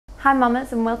Hi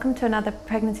mamas, and welcome to another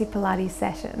pregnancy Pilates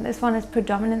session. This one is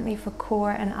predominantly for core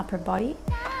and upper body.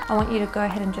 I want you to go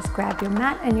ahead and just grab your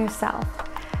mat and yourself.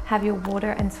 Have your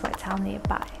water and sweat towel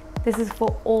nearby. This is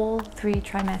for all 3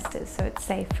 trimesters, so it's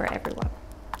safe for everyone.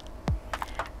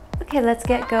 Okay, let's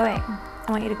get going. I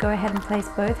want you to go ahead and place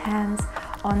both hands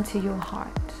onto your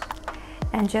heart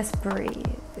and just breathe.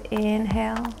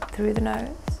 Inhale through the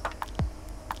nose,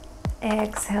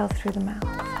 exhale through the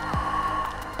mouth.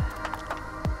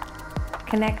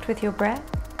 Connect with your breath.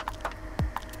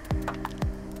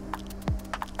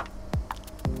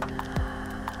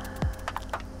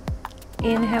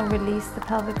 Inhale, release the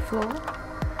pelvic floor.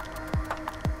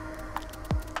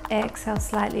 Exhale,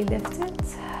 slightly lift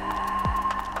it.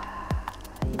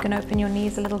 You can open your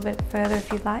knees a little bit further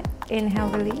if you'd like.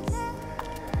 Inhale, release.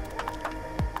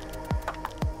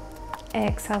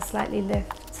 Exhale, slightly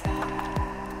lift.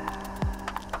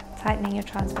 Tightening your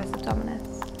transverse abdominis.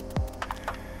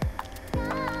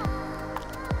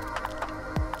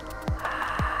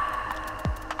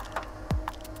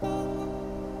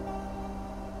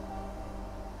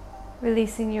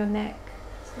 Releasing your neck,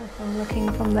 so if I'm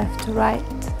looking from left to right.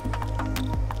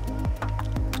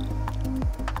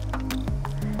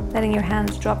 Letting your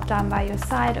hands drop down by your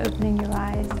side, opening your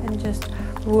eyes and just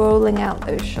rolling out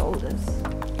those shoulders.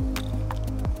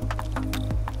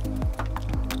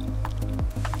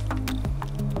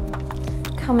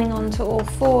 Coming onto all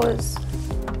fours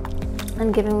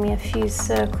and giving me a few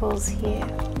circles here.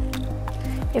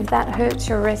 If that hurts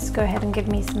your wrist, go ahead and give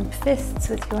me some fists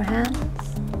with your hands.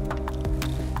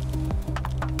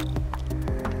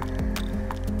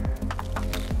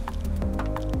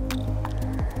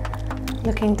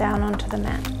 Looking down onto the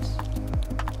mat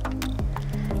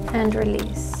and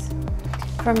release.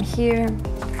 From here,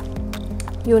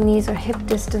 your knees are hip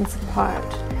distance apart.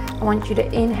 I want you to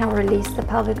inhale, release the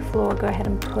pelvic floor. Go ahead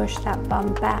and push that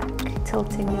bum back,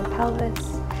 tilting your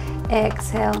pelvis.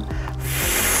 Exhale.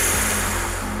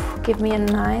 Give me a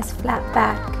nice flat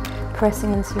back,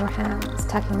 pressing into your hands,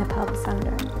 tucking the pelvis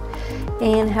under.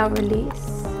 Inhale,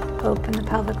 release. Open the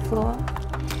pelvic floor.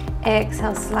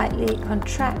 Exhale, slightly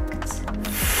contract.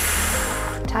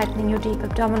 Tightening your deep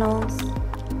abdominals.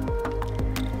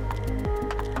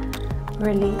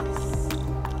 Release.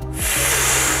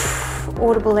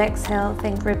 Audible exhale,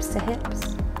 think ribs to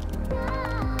hips.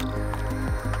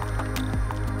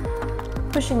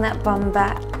 Pushing that bum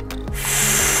back.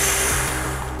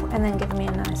 And then give me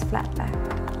a nice flat back.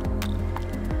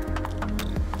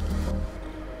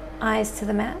 Eyes to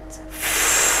the mat.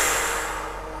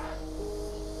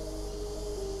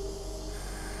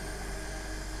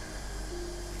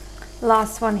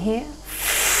 Last one here.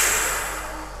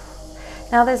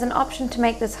 Now there's an option to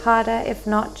make this harder. If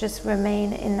not, just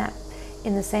remain in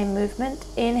the same movement.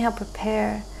 Inhale,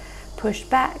 prepare, push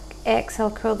back. Exhale,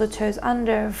 curl the toes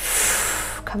under.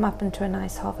 Come up into a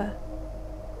nice hover.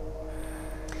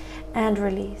 And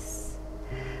release.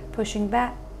 Pushing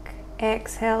back.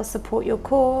 Exhale, support your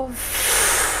core.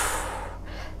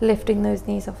 Lifting those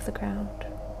knees off the ground.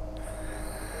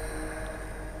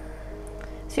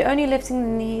 So you're only lifting the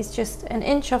knees just an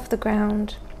inch off the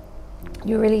ground.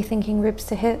 You're really thinking ribs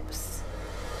to hips.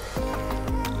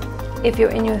 If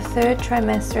you're in your 3rd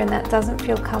trimester and that doesn't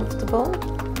feel comfortable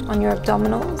on your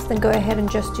abdominals, then go ahead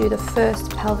and just do the first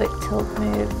pelvic tilt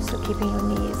move, so keeping your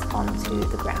knees onto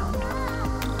the ground.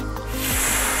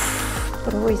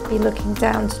 But always be looking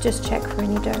down to just check for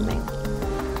any doming.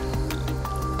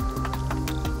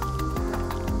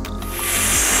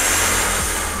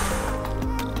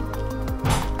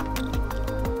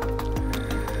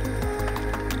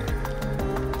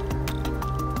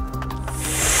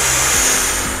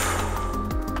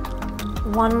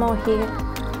 One more here.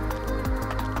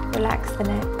 Relax the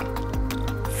neck.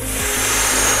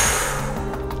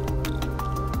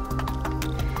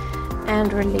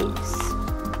 And release.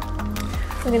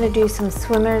 We're going to do some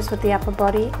swimmers with the upper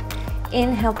body.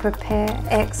 Inhale, prepare.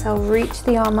 Exhale, reach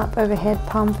the arm up overhead,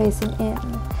 palm facing in.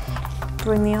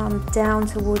 Bring the arm down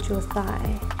towards your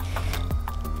thigh.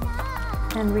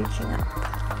 And reaching up.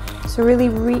 So really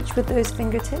reach with those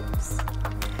fingertips.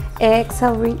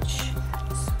 Exhale, reach.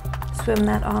 Swim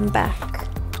that arm back.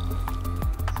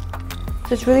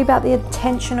 So it's really about the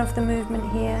intention of the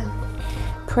movement here.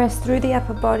 Press through the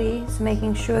upper body, so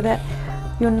making sure that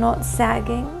you're not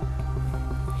sagging.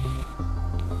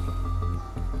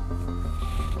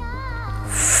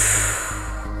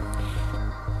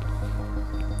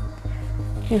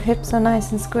 Your hips are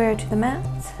nice and square to the mat.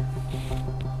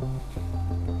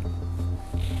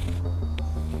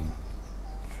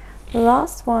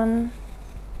 Last one.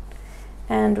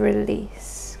 And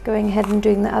release. Going ahead and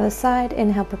doing the other side.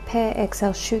 Inhale, prepare.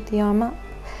 Exhale, shoot the arm up.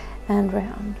 and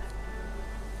round.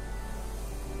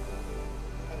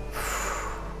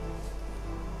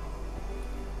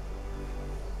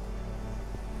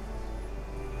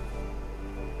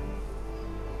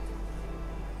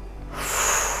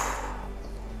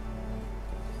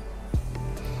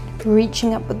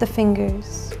 Reaching up with the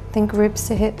fingers. Think ribs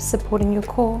to hips supporting your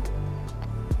core.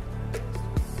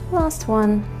 Last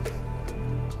one.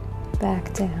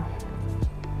 Back down.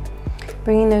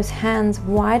 Bringing those hands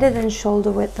wider than shoulder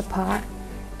width apart,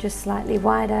 just slightly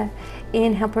wider.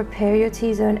 Inhale, prepare your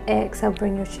T-zone. Exhale,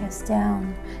 bring your chest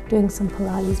down. Doing some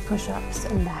Pilates push-ups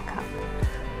and back up.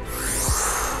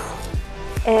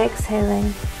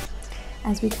 Exhaling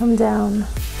as we come down,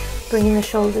 bringing the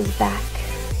shoulders back.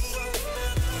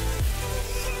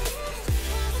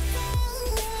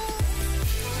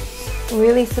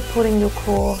 Really supporting your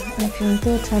core, and if you're in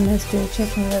third trimester,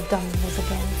 checking your abdominals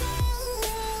again.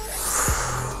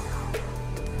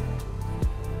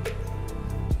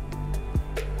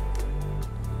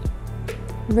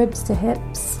 Ribs to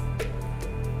hips.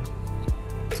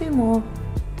 2 more.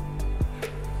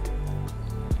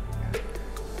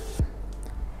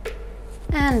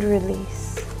 And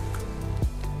release.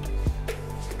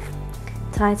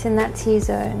 Tighten that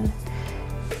T-zone.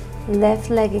 Left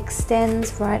leg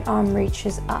extends, right arm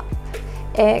reaches up.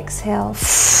 Exhale,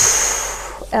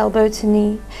 elbow to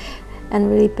knee,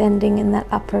 and really bending in that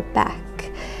upper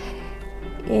back.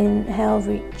 Inhale,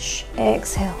 reach.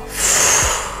 Exhale.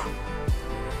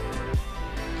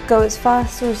 Go as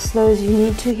fast or as slow as you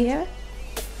need to here.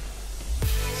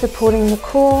 Supporting the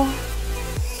core.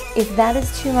 If that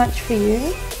is too much for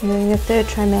you, you're in your third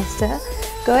trimester,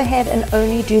 go ahead and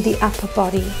only do the upper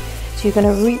body. So you're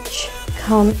going to reach,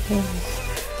 come in,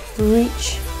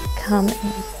 reach, come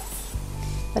in.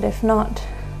 But if not,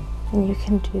 then you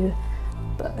can do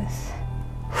both.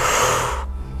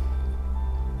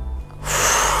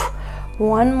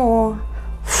 One more,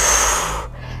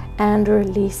 and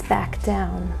release back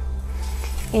down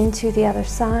into the other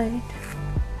side.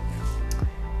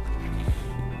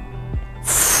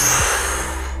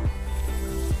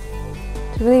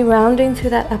 So really rounding through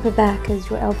that upper back as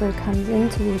your elbow comes in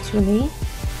towards your knee.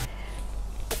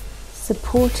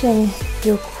 Supporting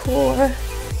your core,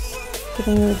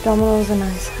 giving your abdominals a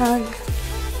nice hug.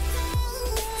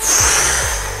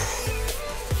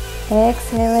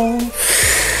 Exhaling.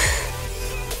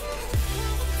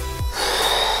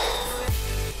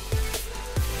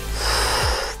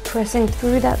 Pressing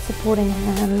through that supporting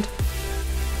hand.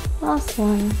 Last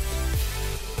one.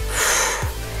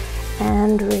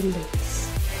 And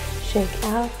release. Shake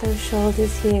out those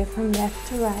shoulders here from left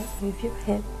to right. Move your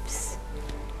hips.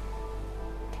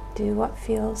 Do what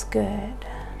feels good.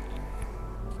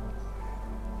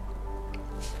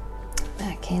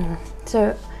 Back in.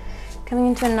 So coming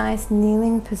into a nice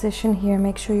kneeling position here.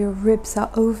 Make sure your ribs are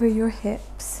over your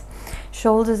hips.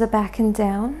 Shoulders are back and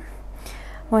down.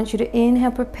 I want you to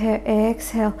inhale, prepare,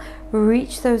 exhale,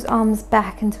 reach those arms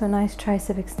back into a nice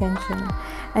tricep extension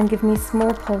and give me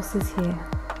small pulses here.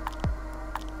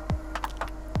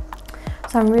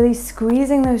 So I'm really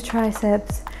squeezing those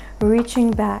triceps, reaching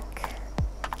back,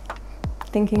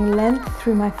 thinking length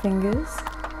through my fingers.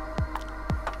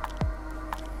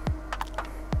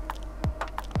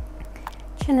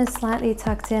 Chin is slightly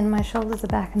tucked in, my shoulders are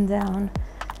back and down,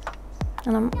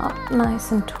 and I'm up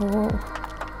nice and tall.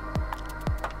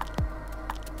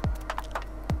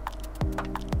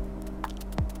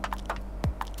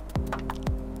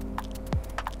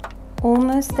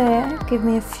 Almost there. Give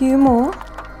me a few more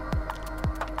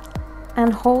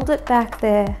and hold it back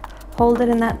there. Hold it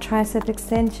in that tricep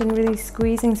extension, really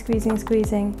squeezing, squeezing,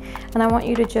 squeezing. And I want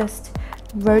you to just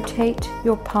rotate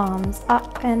your palms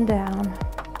up and down.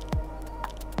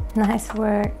 Nice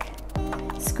work.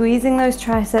 Squeezing those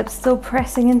triceps, still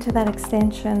pressing into that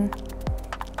extension.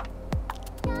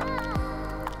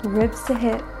 Ribs to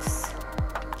hips.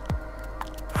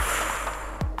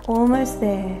 Almost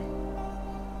there.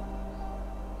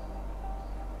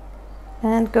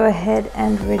 And go ahead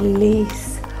and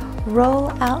release.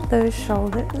 Roll out those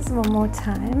shoulders one more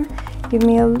time. Give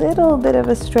me a little bit of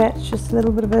a stretch, just a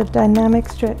little bit of a dynamic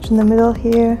stretch in the middle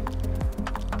here.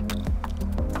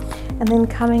 And then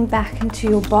coming back into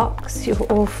your box, your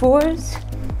all fours.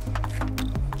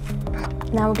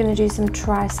 Now we're going to do some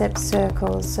tricep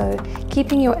circles. So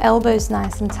keeping your elbows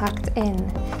nice and tucked in.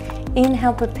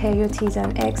 Inhale, prepare your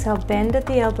T-zone. Exhale, bend at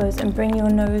the elbows and bring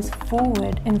your nose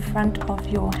forward in front of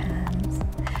your hands.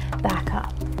 Back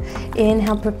up.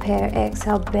 Inhale, prepare.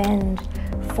 Exhale, bend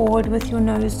forward with your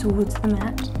nose towards the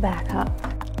mat. Back up.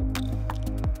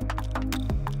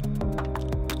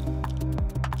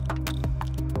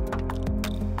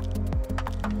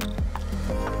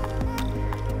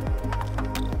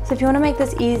 So if you want to make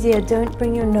this easier, don't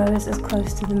bring your nose as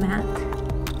close to the mat.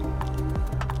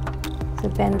 So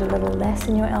bend a little less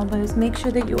in your elbows. Make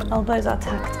sure that your elbows are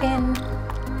tucked in.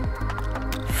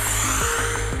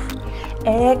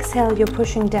 Exhale, you're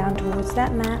pushing down towards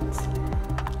that mat.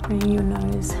 Bringing your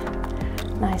nose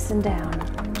nice and down.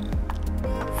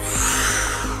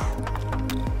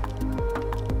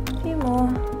 A few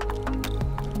more.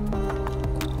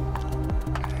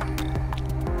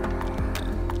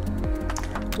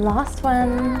 Last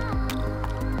one.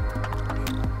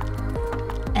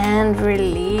 And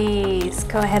release.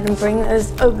 Go ahead and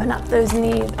open up those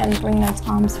knees and bring those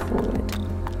arms forward.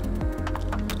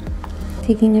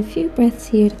 Taking a few breaths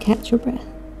here to catch your breath.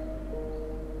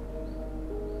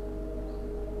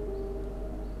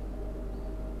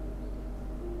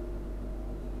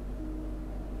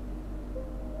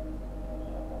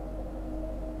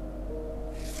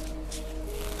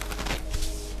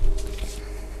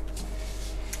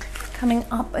 Coming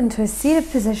up into a seated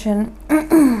position,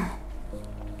 I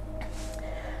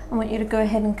want you to go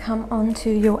ahead and come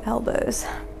onto your elbows.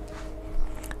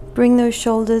 Bring those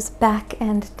shoulders back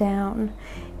and down.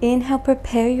 Inhale,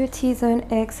 prepare your T-zone.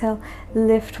 Exhale,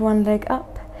 lift one leg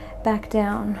up, back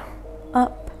down,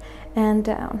 up and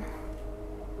down.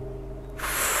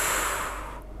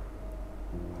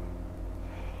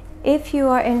 If you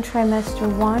are in trimester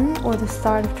 1 or the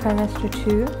start of trimester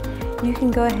 2, you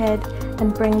can go ahead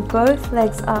and bring both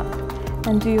legs up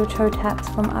and do your toe taps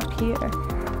from up here.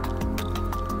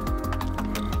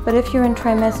 But if you're in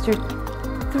trimester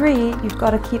 3, you've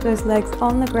got to keep those legs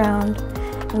on the ground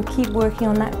and keep working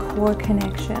on that core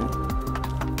connection.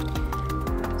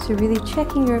 So really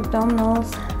checking your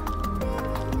abdominals,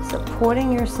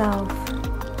 supporting yourself.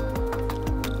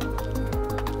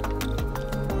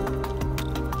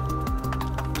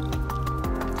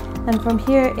 And from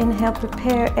here, inhale,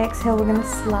 prepare, exhale, we're going to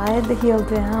slide the heel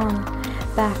down,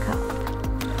 back up.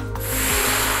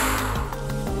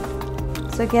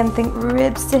 So again, think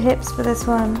ribs to hips for this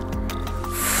one.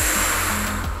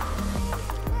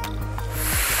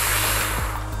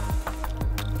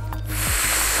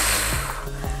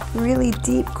 Really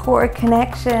deep core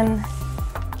connection.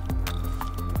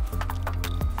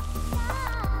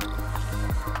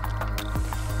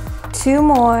 Two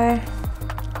more.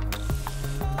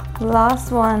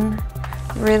 Last one.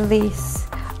 Release.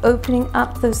 Opening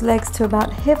up those legs to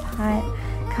about hip height.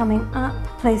 Coming up,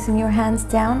 placing your hands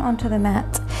down onto the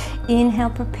mat.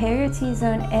 Inhale, prepare your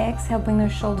T-zone. Exhale, bring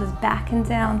those shoulders back and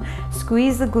down.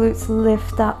 Squeeze the glutes,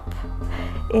 lift up.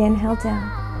 Inhale, down.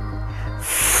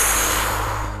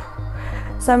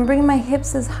 So I'm bringing my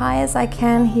hips as high as I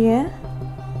can here.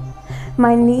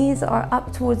 My knees are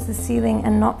up towards the ceiling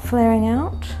and not flaring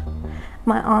out.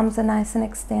 My arms are nice and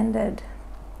extended.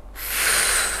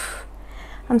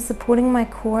 I'm supporting my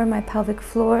core, my pelvic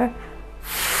floor.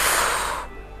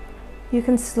 You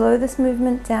can slow this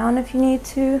movement down if you need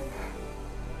to,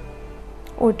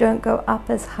 or don't go up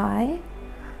as high.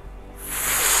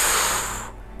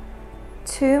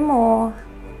 Two more.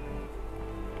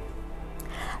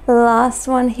 Last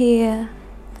one here.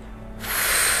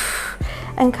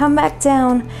 And come back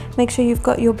down. Make sure you've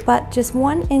got your butt just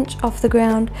 1 inch off the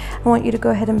ground. I want you to go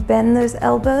ahead and bend those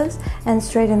elbows and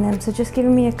straighten them. So just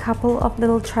giving me a couple of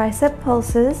little tricep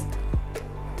pulses.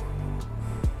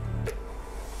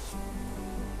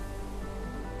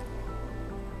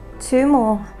 Two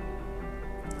more.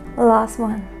 Last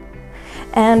one.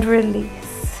 And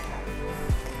release.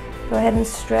 Go ahead and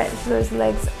stretch those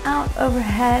legs out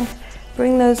overhead.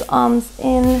 Bring those arms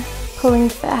in, pulling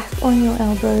back on your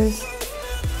elbows.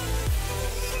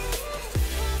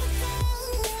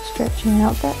 Stretching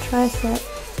out that tricep.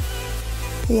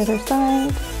 The other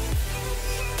side.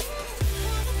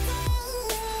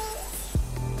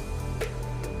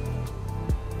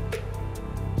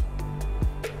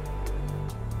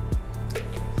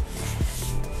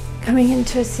 Coming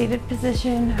into a seated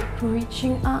position,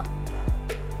 reaching up,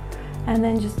 and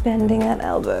then just bending that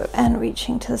elbow and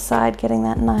reaching to the side, getting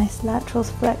that nice lateral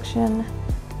flexion.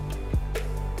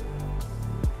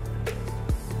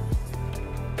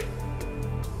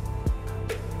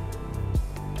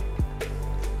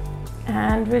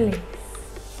 And release.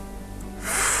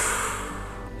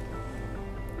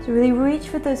 So really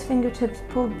reach with those fingertips,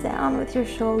 pull down with your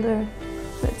shoulder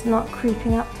so it's not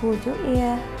creeping up towards your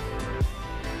ear.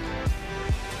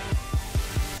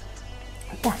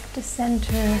 Back to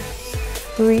center.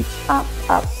 Reach up,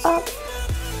 up, up.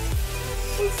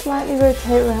 And slightly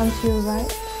rotate around to your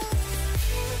right.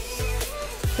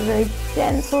 It's a very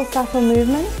gentle, subtle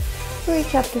movement.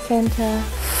 Reach up to center.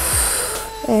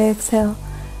 Exhale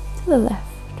to the left.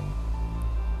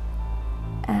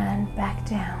 And back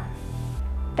down.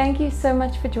 Thank you so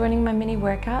much for joining my mini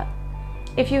workout.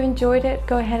 If you enjoyed it,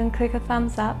 go ahead and click a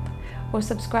thumbs up or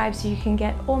subscribe so you can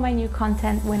get all my new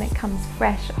content when it comes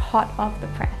fresh, hot off the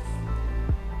press.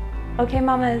 Okay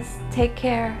mamas, take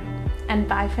care and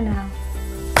bye for now.